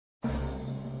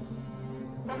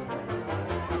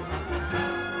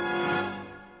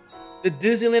The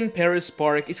Disneyland Paris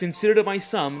park is considered by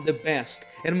some the best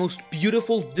and most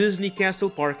beautiful Disney castle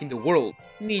park in the world,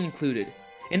 me included.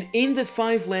 And in the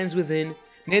 5 lands within,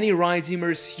 many rides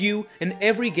immerse you and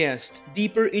every guest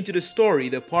deeper into the story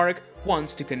the park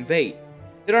wants to convey.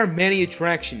 There are many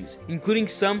attractions, including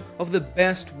some of the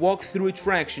best walk-through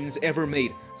attractions ever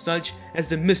made, such as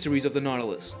the Mysteries of the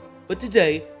Nautilus. But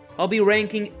today, I'll be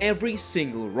ranking every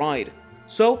single ride.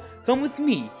 So, come with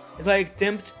me as I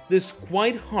attempt this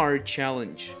quite hard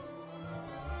challenge.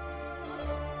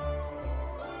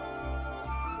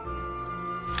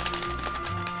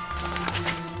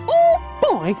 Oh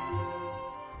boy!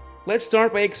 Let's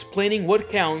start by explaining what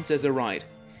counts as a ride.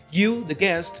 You, the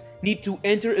guest, need to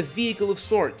enter a vehicle of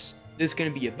sorts. This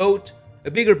can be a boat,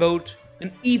 a bigger boat,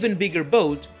 an even bigger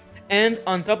boat, and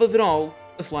on top of it all,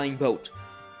 a flying boat.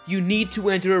 You need to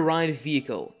enter a ride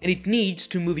vehicle, and it needs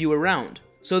to move you around,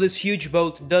 so this huge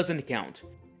boat doesn't count.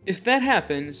 If that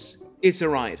happens, it's a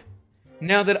ride.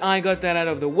 Now that I got that out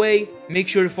of the way, make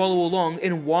sure to follow along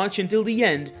and watch until the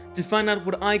end to find out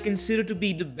what I consider to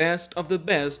be the best of the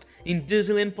best in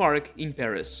Disneyland Park in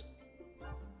Paris.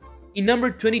 In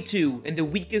number 22 and the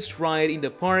weakest ride in the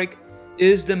park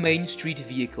is the Main Street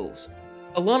vehicles.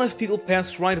 A lot of people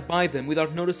pass right by them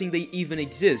without noticing they even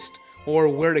exist or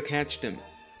where to catch them.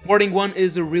 Boarding one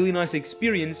is a really nice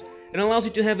experience and allows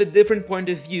you to have a different point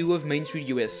of view of Main Street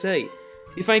USA.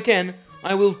 If I can,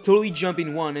 I will totally jump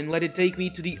in one and let it take me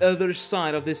to the other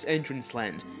side of this entrance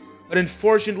land. But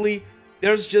unfortunately,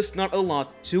 there's just not a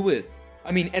lot to it.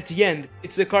 I mean, at the end,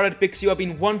 it's a car that picks you up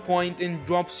in one point and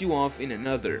drops you off in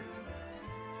another.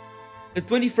 The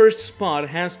 21st spot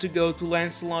has to go to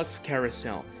Lancelot's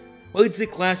Carousel. While it's a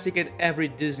classic at every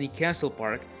Disney castle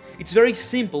park, it's very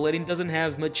simple and it doesn't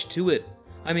have much to it.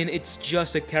 I mean, it's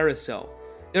just a carousel.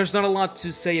 There's not a lot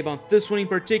to say about this one in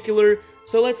particular,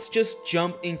 so let's just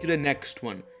jump into the next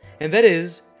one. And that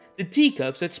is the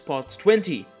Teacups at spot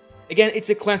 20. Again, it's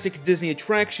a classic Disney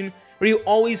attraction where you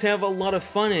always have a lot of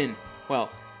fun in. Well,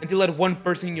 until that one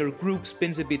person in your group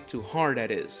spins a bit too hard,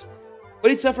 that is. But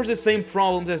it suffers the same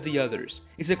problems as the others.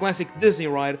 It's a classic Disney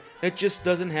ride that just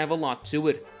doesn't have a lot to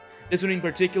it. This one in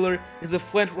particular is a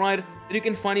flat ride that you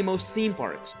can find in most theme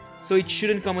parks, so it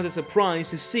shouldn't come as a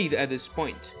surprise to see it at this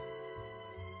point.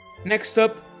 Next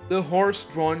up, the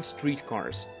horse-drawn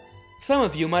streetcars. Some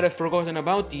of you might have forgotten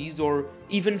about these or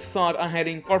even thought I had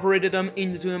incorporated them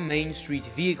into the Main Street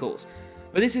vehicles,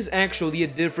 but this is actually a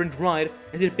different ride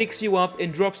as it picks you up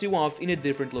and drops you off in a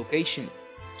different location.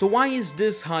 So why is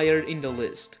this higher in the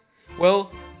list?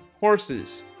 Well,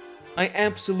 horses. I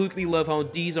absolutely love how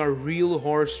these are real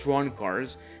horse-drawn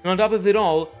cars, and on top of it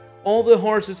all the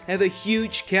horses have a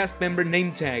huge cast member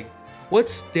name tag.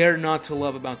 What's there not to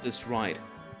love about this ride?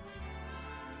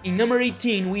 In number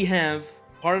 18 we have,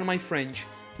 pardon my French,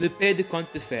 Le Pays de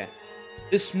Conte de Fées.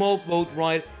 This small boat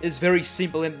ride is very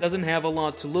simple and doesn't have a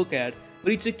lot to look at,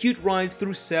 but it's a cute ride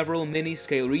through several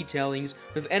mini-scale retellings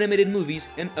of animated movies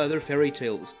and other fairy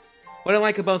tales. What I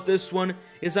like about this one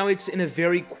is how it's in a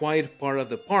very quiet part of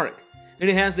the park, and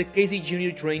it has the Casey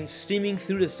Jr. train steaming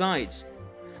through the sides.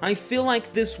 I feel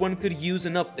like this one could use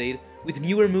an update with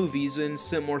newer movies and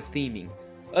some more theming.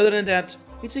 Other than that,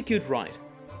 it's a cute ride.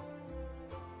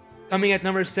 Coming at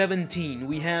number 17,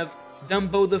 we have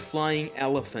Dumbo the Flying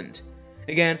Elephant.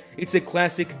 Again, it's a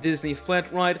classic Disney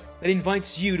flat ride that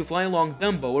invites you to fly along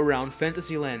Dumbo around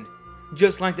Fantasyland.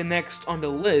 Just like the next on the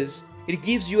list, it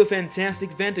gives you a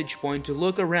fantastic vantage point to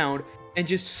look around and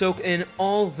just soak in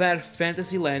all that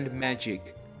Fantasyland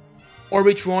magic.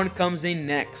 Orbitron comes in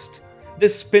next.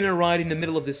 This spinner ride in the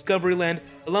middle of Discoveryland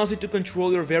allows you to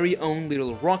control your very own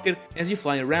little rocket as you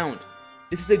fly around.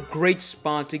 This is a great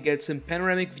spot to get some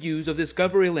panoramic views of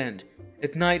Discoveryland.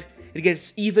 At night, it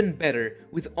gets even better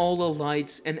with all the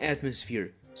lights and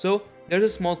atmosphere. So, there's a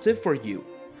small tip for you.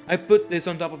 I put this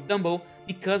on top of Dumbo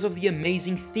because of the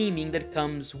amazing theming that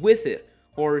comes with it,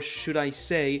 or should I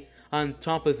say, on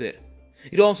top of it.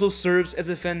 It also serves as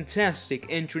a fantastic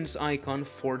entrance icon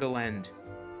for the land.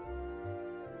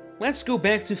 Let's go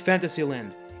back to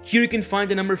Fantasyland. Here you can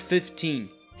find the number 15,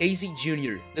 Casey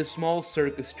Jr., the small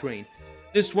circus train.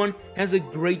 This one has a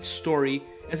great story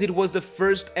as it was the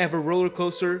first ever roller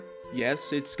coaster,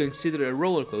 yes, it's considered a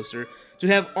roller coaster, to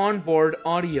have onboard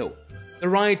audio. The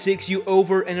ride takes you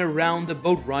over and around the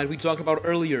boat ride we talked about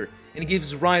earlier and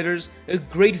gives riders a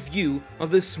great view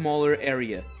of the smaller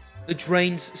area. The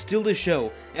trains steal the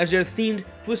show as they're themed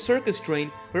to a circus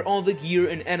train where all the gear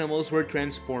and animals were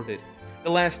transported. The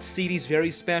last seat is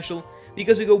very special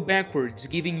because you go backwards,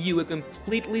 giving you a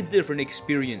completely different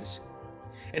experience.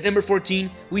 At number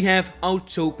 14, we have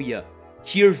Autopia.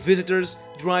 Here, visitors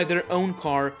drive their own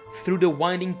car through the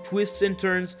winding twists and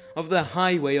turns of the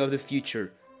highway of the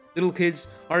future. Little kids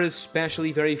are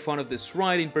especially very fond of this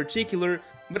ride in particular,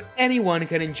 but anyone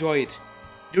can enjoy it.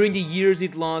 During the years,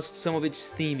 it lost some of its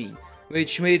theming,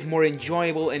 which made it more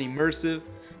enjoyable and immersive,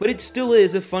 but it still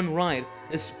is a fun ride,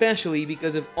 especially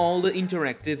because of all the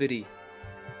interactivity.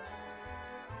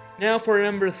 Now for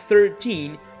number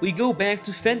 13, we go back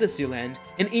to Fantasyland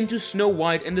and into Snow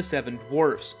White and the Seven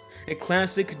Dwarfs, a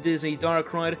classic Disney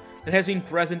dark ride that has been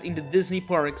present in the Disney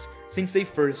parks since they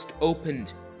first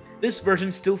opened. This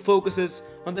version still focuses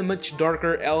on the much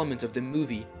darker element of the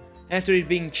movie, after it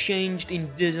being changed in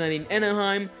Disneyland in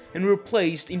Anaheim and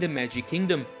replaced in the Magic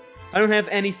Kingdom. I don't have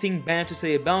anything bad to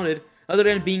say about it, other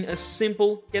than being a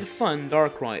simple yet fun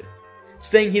dark ride.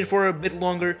 Staying here for a bit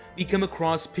longer, we come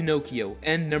across Pinocchio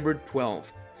and number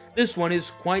 12. This one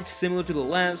is quite similar to the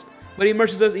last, but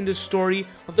immerses us in the story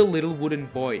of the little wooden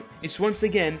boy. It's once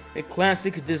again a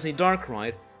classic Disney dark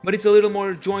ride, but it's a little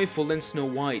more joyful than Snow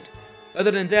White.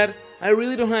 Other than that, I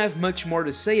really don't have much more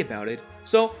to say about it,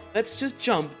 so let's just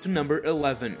jump to number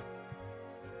 11.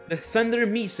 The Thunder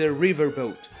Mesa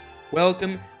Riverboat.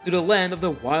 Welcome to the land of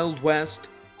the Wild West,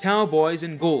 cowboys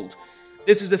and gold.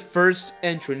 This is the first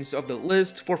entrance of the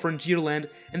list for Frontierland,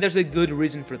 and there's a good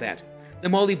reason for that. The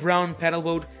Molly Brown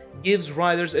paddleboat gives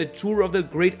riders a tour of the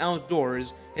great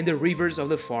outdoors and the rivers of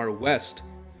the far west.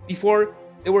 Before,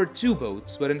 there were two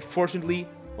boats, but unfortunately,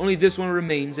 only this one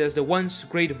remains as the once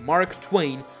great Mark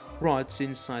Twain rots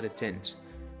inside a tent.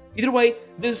 Either way,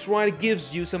 this ride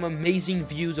gives you some amazing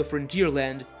views of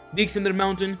Frontierland, Big Thunder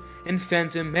Mountain, and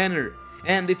Phantom Manor,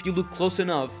 and if you look close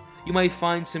enough, you might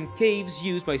find some caves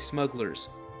used by smugglers.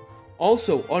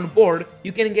 Also, on board,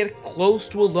 you can get close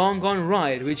to a long-gone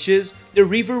ride, which is the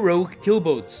River Rogue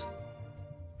Killboats.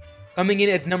 Coming in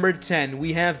at number 10,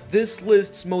 we have this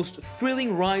list's most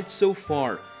thrilling ride so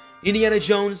far, Indiana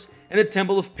Jones and the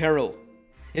Temple of Peril.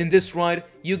 In this ride,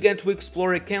 you get to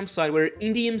explore a campsite where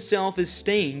Indy himself is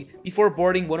staying before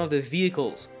boarding one of the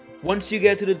vehicles. Once you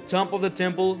get to the top of the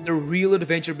temple, the real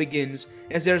adventure begins,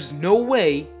 as there's no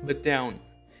way but down.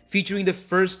 Featuring the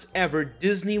first ever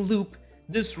Disney loop,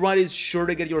 this ride is sure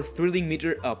to get your thrilling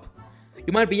meter up.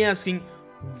 You might be asking,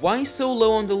 why so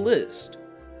low on the list?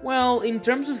 Well, in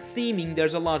terms of theming,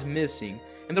 there's a lot missing,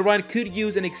 and the ride could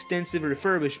use an extensive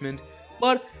refurbishment,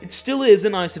 but it still is a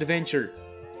nice adventure.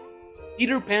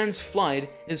 Peter Pan's flight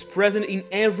is present in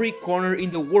every corner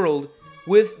in the world,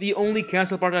 with the only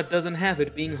castle part that doesn't have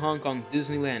it being Hong Kong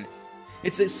Disneyland.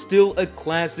 It's still a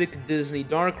classic Disney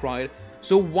dark ride,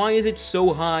 so why is it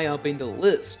so high up in the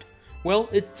list? Well,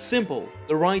 it's simple,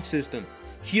 the ride system.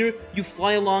 Here, you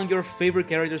fly along your favorite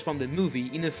characters from the movie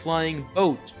in a flying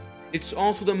boat. It's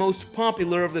also the most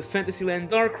popular of the Fantasyland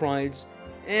dark rides,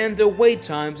 and the wait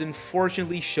times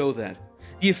unfortunately show that.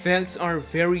 The effects are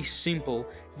very simple,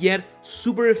 yet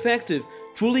super effective,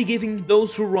 truly giving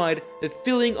those who ride a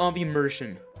feeling of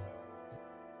immersion.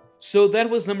 So that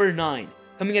was number 9.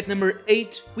 Coming at number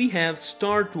 8, we have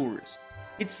Star Tours.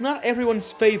 It's not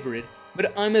everyone's favorite,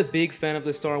 but I'm a big fan of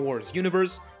the Star Wars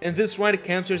universe, and this ride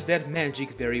captures that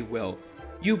magic very well.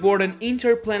 You board an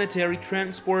interplanetary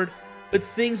transport, but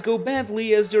things go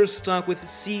badly as you're stuck with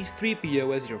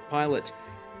C-3PO as your pilot.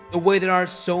 The way there are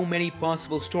so many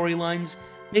possible storylines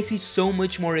makes it so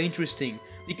much more interesting,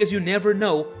 because you never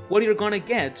know what you're gonna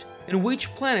get and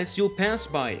which planets you'll pass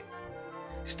by.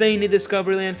 Staying in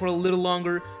Discoveryland for a little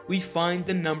longer, we find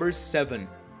the number 7,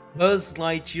 Buzz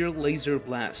Lightyear Laser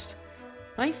Blast.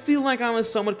 I feel like I'm a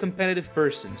somewhat competitive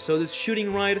person, so this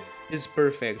shooting ride is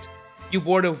perfect. You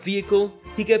board a vehicle,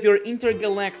 pick up your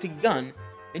intergalactic gun,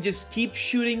 and just keep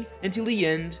shooting until the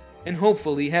end, and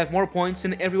hopefully have more points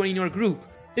than everyone in your group.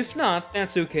 If not,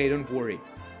 that's okay, don't worry.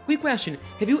 Quick question,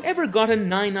 have you ever gotten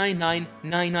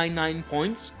 999,999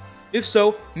 points? If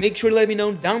so, make sure to let me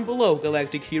know down below,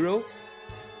 Galactic Hero.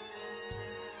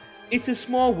 It's a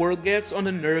Small World gets on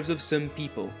the nerves of some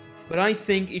people, but I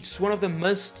think it's one of the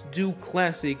must-do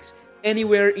classics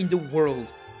anywhere in the world.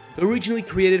 Originally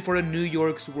created for the New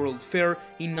York's World Fair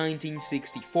in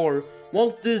 1964,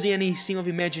 Walt Disney and his team of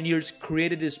Imagineers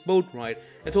created this boat ride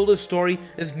that told a story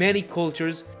of many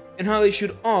cultures and how they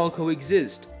should all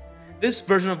coexist. This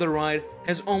version of the ride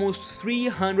has almost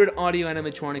 300 audio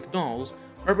animatronic dolls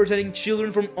representing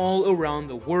children from all around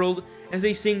the world as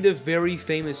they sing the very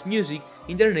famous music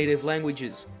in their native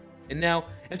languages. And now,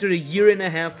 after a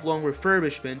year-and-a-half long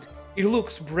refurbishment, it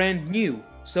looks brand new,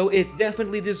 so it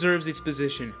definitely deserves its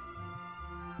position.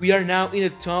 We are now in the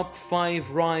top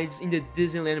 5 rides in the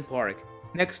Disneyland park.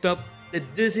 Next up, the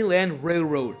Disneyland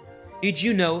Railroad. Did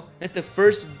you know that the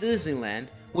first Disneyland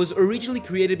was originally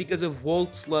created because of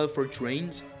Walt's love for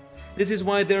trains? This is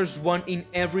why there's one in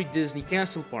every Disney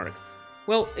castle park.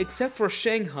 Well, except for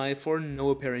Shanghai for no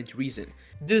apparent reason.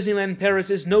 Disneyland Paris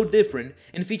is no different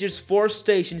and features 4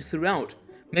 stations throughout: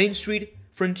 Main Street,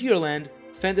 Frontierland,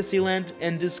 Fantasyland,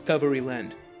 and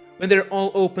Discoveryland. When they're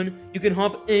all open, you can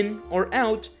hop in or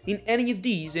out in any of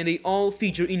these, and they all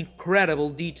feature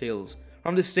incredible details,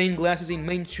 from the stained glasses in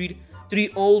Main Street to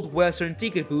the old Western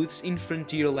ticket booths in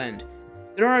Frontierland.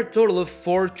 There are a total of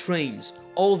 4 trains,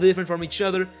 all different from each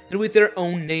other and with their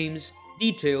own names,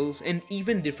 details, and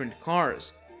even different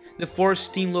cars. The 4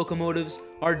 steam locomotives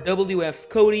are W.F.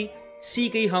 Cody,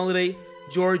 C.K. Holiday,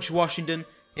 George Washington,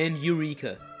 and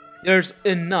Eureka. There's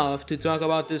enough to talk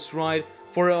about this ride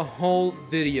for a whole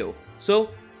video, so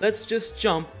let's just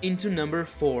jump into number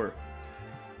 4.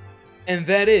 And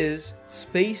that is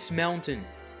Space Mountain.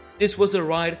 This was a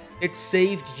ride that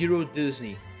saved Euro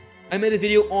Disney. I made a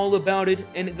video all about it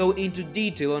and go into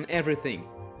detail on everything.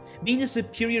 Being a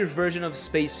superior version of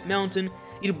Space Mountain,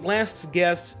 it blasts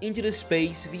guests into the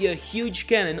space via a huge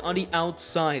cannon on the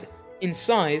outside.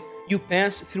 Inside, you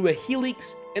pass through a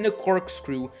helix and a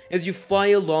corkscrew as you fly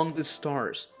along the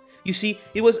stars. You see,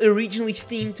 it was originally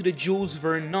themed to the Jules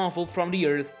Verne novel From the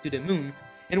Earth to the Moon,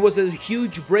 and was a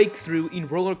huge breakthrough in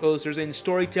roller coasters and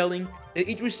storytelling that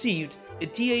it received a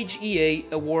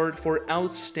THEA Award for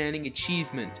Outstanding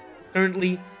Achievement.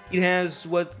 Currently, it has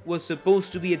what was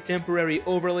supposed to be a temporary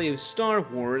overlay of Star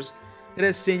Wars that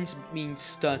has since been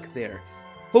stuck there.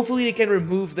 Hopefully they can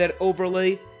remove that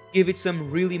overlay, give it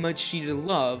some really much needed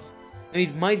love, and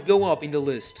it might go up in the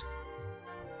list.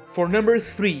 For number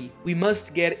 3, we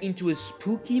must get into a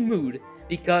spooky mood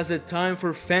because the time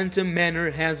for Phantom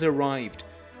Manor has arrived.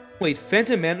 Wait,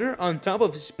 Phantom Manor on top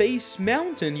of Space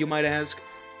Mountain, you might ask?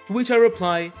 To which I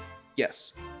reply,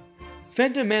 yes.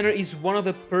 Phantom Manor is one of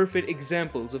the perfect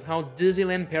examples of how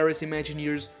Disneyland Paris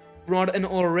Imagineers brought an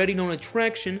already known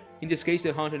attraction, in this case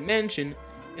the Haunted Mansion,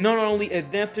 and not only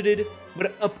adapted it,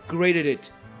 but upgraded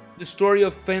it. The story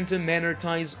of Phantom Manor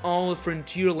ties all of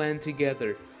Frontierland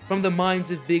together, from the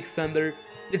mines of Big Thunder,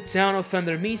 the town of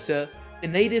Thunder Mesa, the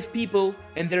native people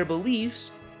and their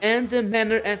beliefs, and the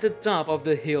manor at the top of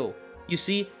the hill. You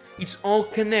see, it's all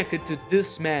connected to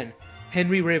this man,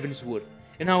 Henry Ravenswood,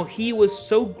 and how he was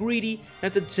so greedy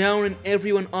that the town and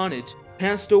everyone on it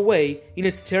passed away in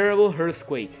a terrible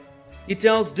earthquake. It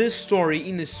tells this story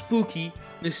in a spooky,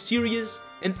 mysterious,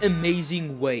 and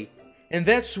amazing way, and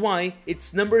that's why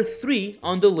it's number 3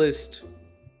 on the list.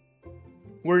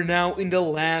 We're now in the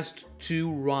last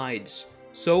 2 rides,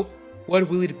 so what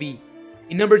will it be?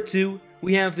 In number 2,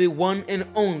 we have the one and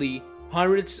only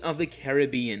Pirates of the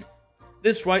Caribbean.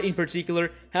 This ride in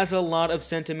particular has a lot of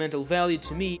sentimental value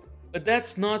to me, but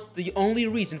that's not the only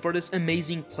reason for this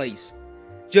amazing place.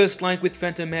 Just like with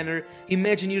Phantom Manor,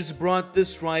 Imagineers brought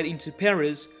this ride into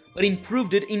Paris, but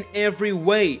improved it in every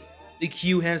way. The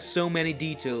queue has so many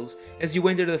details as you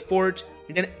enter the fort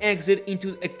and then exit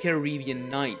into a Caribbean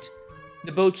night.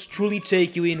 The boats truly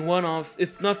take you in one of,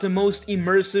 if not the most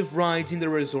immersive rides in the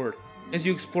resort, as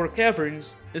you explore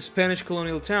caverns, a Spanish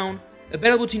colonial town, a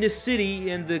battle between the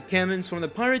city and the cannons from the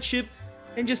pirate ship,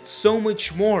 and just so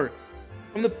much more.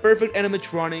 From the perfect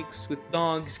animatronics with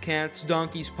dogs, cats,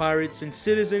 donkeys, pirates, and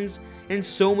citizens, and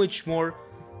so much more,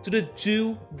 to the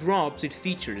 2 drops it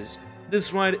features.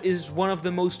 This ride is one of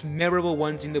the most memorable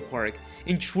ones in the park,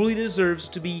 and truly deserves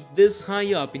to be this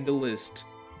high up in the list.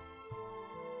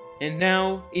 And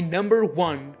now, in number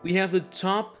 1, we have the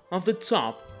top of the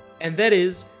top, and that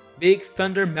is Big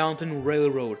Thunder Mountain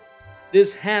Railroad.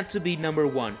 This had to be number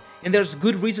 1, and there's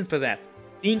good reason for that.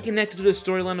 Being connected to the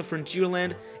storyline of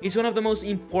Frontierland is one of the most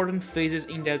important phases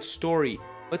in that story,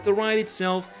 but the ride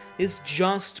itself is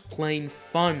just plain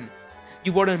fun.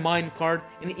 You board a minecart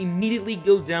and immediately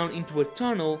go down into a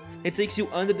tunnel that takes you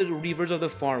under the rivers of the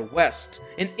far west,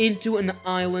 and into an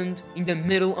island in the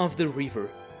middle of the river.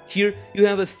 Here you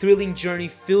have a thrilling journey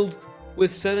filled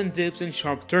with sudden dips and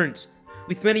sharp turns.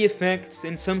 With many effects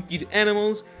and some cute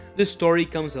animals, the story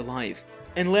comes alive.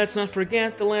 And let's not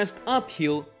forget the last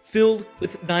uphill filled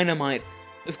with dynamite.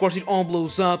 Of course, it all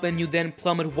blows up and you then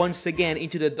plummet once again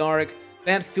into the dark,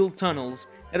 bat-filled tunnels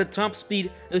at a top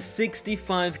speed of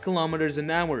 65 kilometers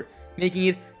an hour, making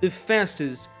it the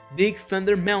fastest Big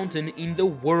Thunder Mountain in the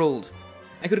world.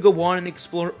 I could go on and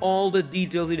explore all the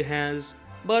details it has,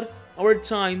 but our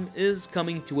time is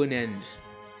coming to an end.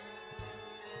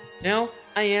 Now,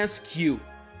 I ask you,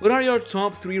 what are your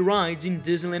top 3 rides in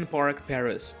Disneyland Park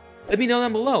Paris? Let me know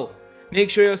down below. Make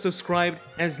sure you're subscribed,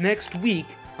 as next week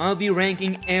I'll be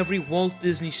ranking every Walt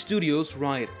Disney Studios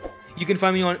ride. You can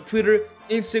find me on Twitter,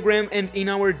 Instagram, and in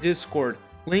our Discord.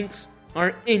 Links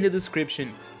are in the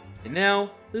description. And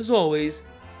now, as always,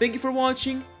 thank you for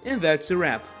watching, And that's a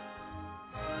wrap.